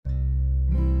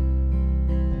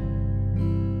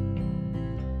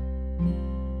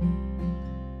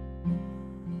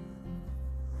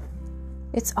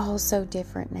It's all so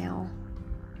different now.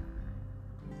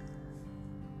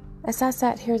 As I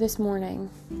sat here this morning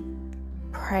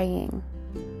praying,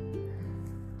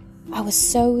 I was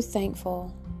so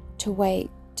thankful to wake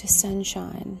to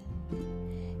sunshine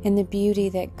and the beauty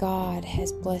that God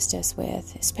has blessed us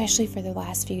with, especially for the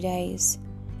last few days.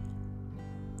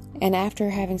 And after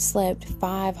having slept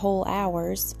 5 whole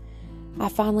hours, I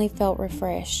finally felt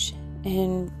refreshed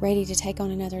and ready to take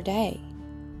on another day.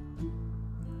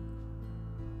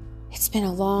 It's been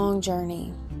a long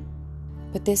journey,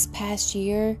 but this past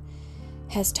year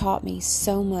has taught me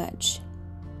so much.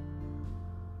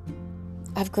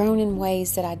 I've grown in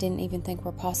ways that I didn't even think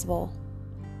were possible.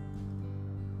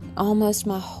 Almost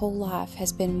my whole life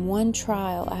has been one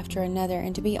trial after another,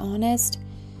 and to be honest,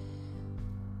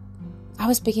 I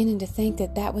was beginning to think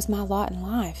that that was my lot in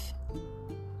life.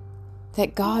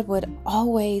 That God would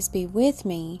always be with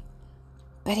me,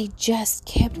 but He just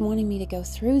kept wanting me to go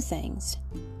through things.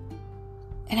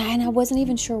 And I wasn't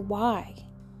even sure why.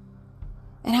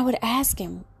 And I would ask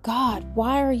Him, God,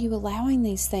 why are you allowing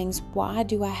these things? Why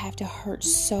do I have to hurt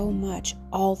so much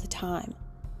all the time?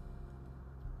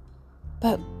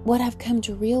 But what I've come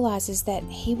to realize is that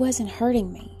He wasn't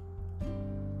hurting me.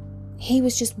 He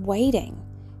was just waiting.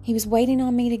 He was waiting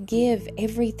on me to give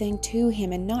everything to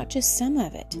Him and not just some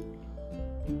of it.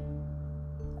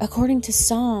 According to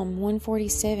Psalm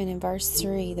 147 and verse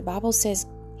 3, the Bible says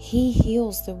He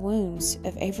heals the wounds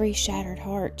of every shattered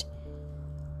heart.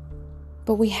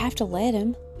 But we have to let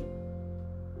Him.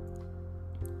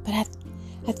 But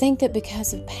I think that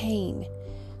because of pain,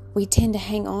 we tend to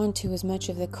hang on to as much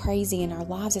of the crazy in our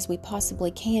lives as we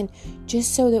possibly can,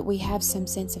 just so that we have some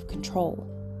sense of control.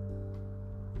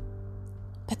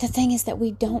 But the thing is that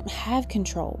we don't have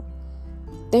control.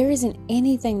 There isn't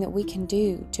anything that we can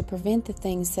do to prevent the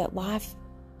things that life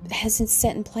hasn't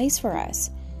set in place for us.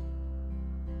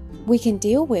 We can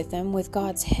deal with them with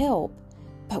God's help,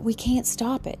 but we can't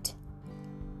stop it.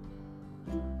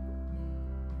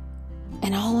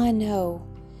 And all I know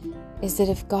is that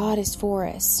if God is for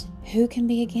us, who can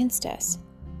be against us?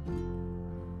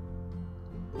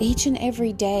 Each and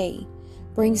every day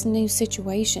brings new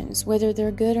situations, whether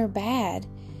they're good or bad,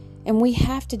 and we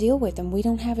have to deal with them. We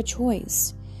don't have a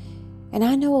choice. And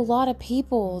I know a lot of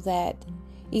people that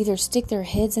either stick their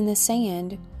heads in the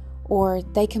sand or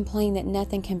they complain that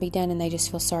nothing can be done and they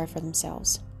just feel sorry for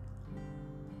themselves.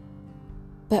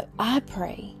 But I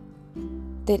pray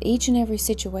that each and every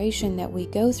situation that we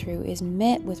go through is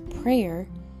met with prayer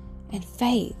and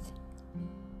faith.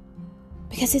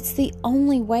 Because it's the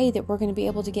only way that we're going to be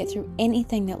able to get through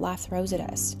anything that life throws at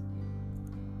us.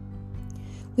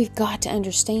 We've got to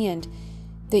understand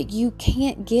that you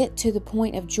can't get to the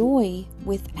point of joy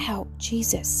without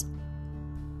Jesus.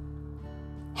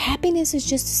 Happiness is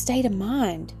just a state of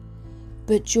mind,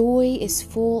 but joy is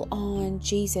full on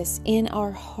Jesus in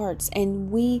our hearts,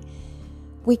 and we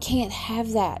can't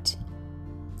have that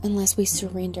unless we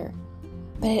surrender.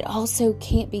 But it also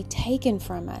can't be taken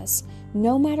from us.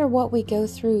 No matter what we go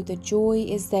through, the joy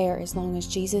is there as long as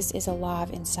Jesus is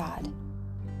alive inside.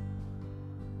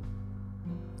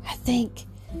 I think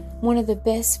one of the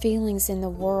best feelings in the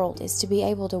world is to be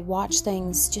able to watch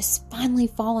things just finally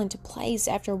fall into place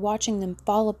after watching them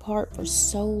fall apart for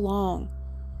so long.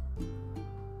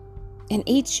 And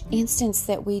each instance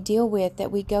that we deal with,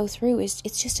 that we go through, it's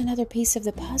just another piece of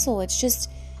the puzzle. It's just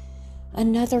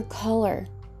another color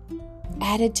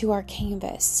added to our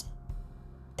canvas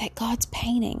that God's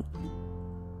painting.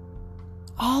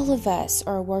 All of us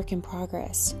are a work in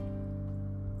progress.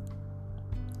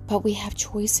 But we have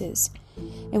choices,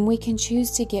 and we can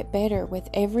choose to get better with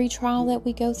every trial that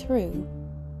we go through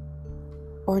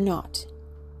or not.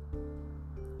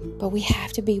 But we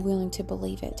have to be willing to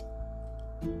believe it.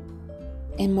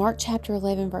 In Mark chapter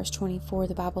 11, verse 24,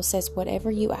 the Bible says,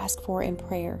 whatever you ask for in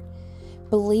prayer,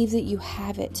 believe that you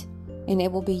have it and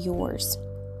it will be yours.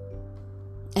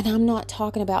 And I'm not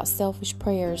talking about selfish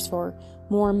prayers for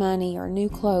more money or new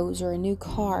clothes or a new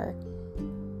car.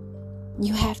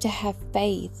 You have to have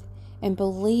faith and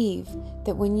believe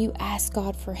that when you ask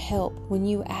God for help, when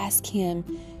you ask Him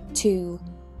to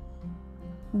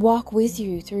walk with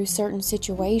you through certain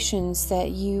situations,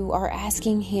 that you are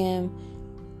asking Him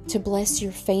to bless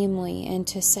your family and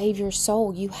to save your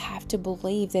soul, you have to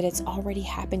believe that it's already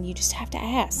happened. You just have to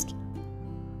ask.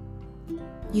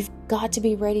 You've got to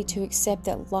be ready to accept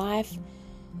that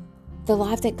the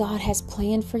life that God has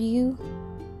planned for you,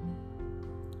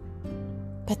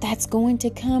 but that's going to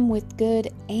come with good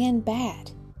and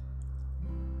bad.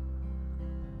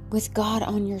 With God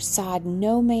on your side,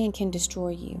 no man can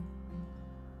destroy you.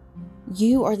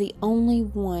 You are the only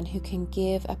one who can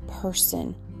give a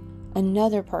person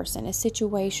another person, a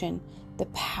situation, the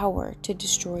power to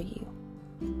destroy you.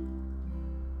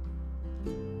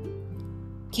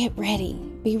 Get ready.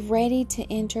 Be ready to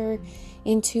enter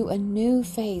into a new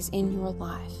phase in your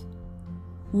life.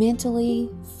 Mentally,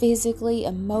 physically,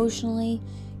 emotionally,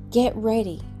 get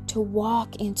ready to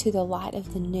walk into the light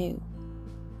of the new.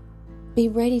 Be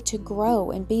ready to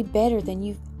grow and be better than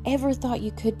you've ever thought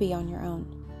you could be on your own.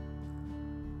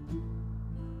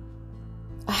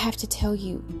 I have to tell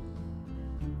you,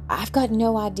 I've got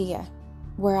no idea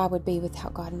where I would be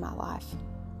without God in my life.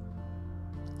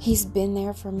 He's been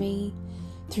there for me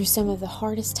through some of the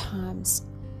hardest times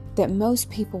that most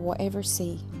people will ever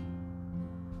see.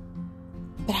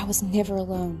 But I was never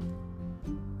alone.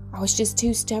 I was just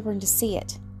too stubborn to see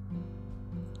it.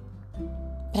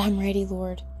 But I'm ready,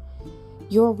 Lord.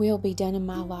 Your will be done in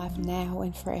my life now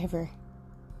and forever.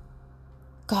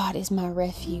 God is my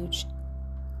refuge.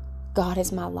 God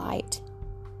is my light.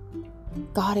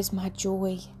 God is my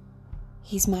joy.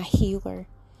 He's my healer.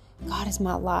 God is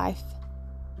my life.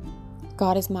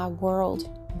 God is my world.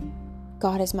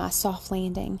 God is my soft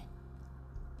landing.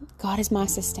 God is my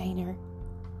sustainer.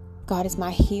 God is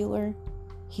my healer.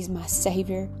 He's my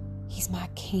Savior. He's my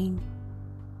King.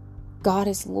 God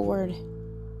is Lord.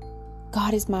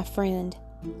 God is my friend.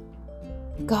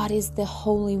 God is the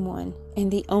Holy One and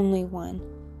the only one.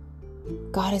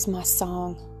 God is my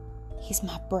song. He's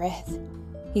my breath.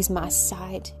 He's my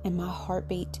sight and my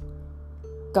heartbeat.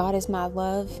 God is my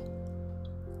love.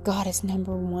 God is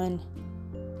number one.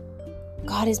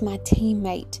 God is my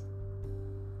teammate.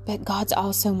 But God's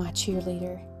also my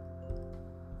cheerleader.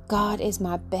 God is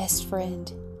my best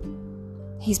friend.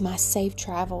 He's my safe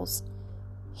travels.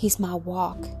 He's my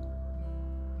walk.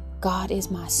 God is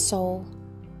my soul.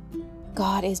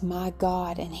 God is my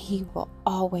God, and He will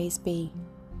always be.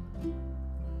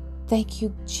 Thank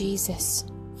you, Jesus,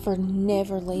 for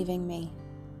never leaving me.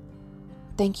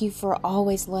 Thank you for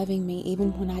always loving me,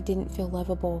 even when I didn't feel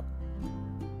lovable.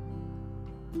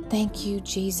 Thank you,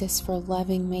 Jesus, for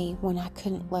loving me when I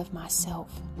couldn't love myself.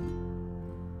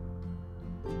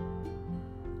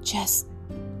 Just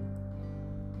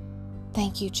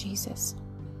thank you, Jesus.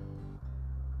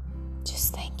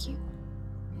 Just thank you.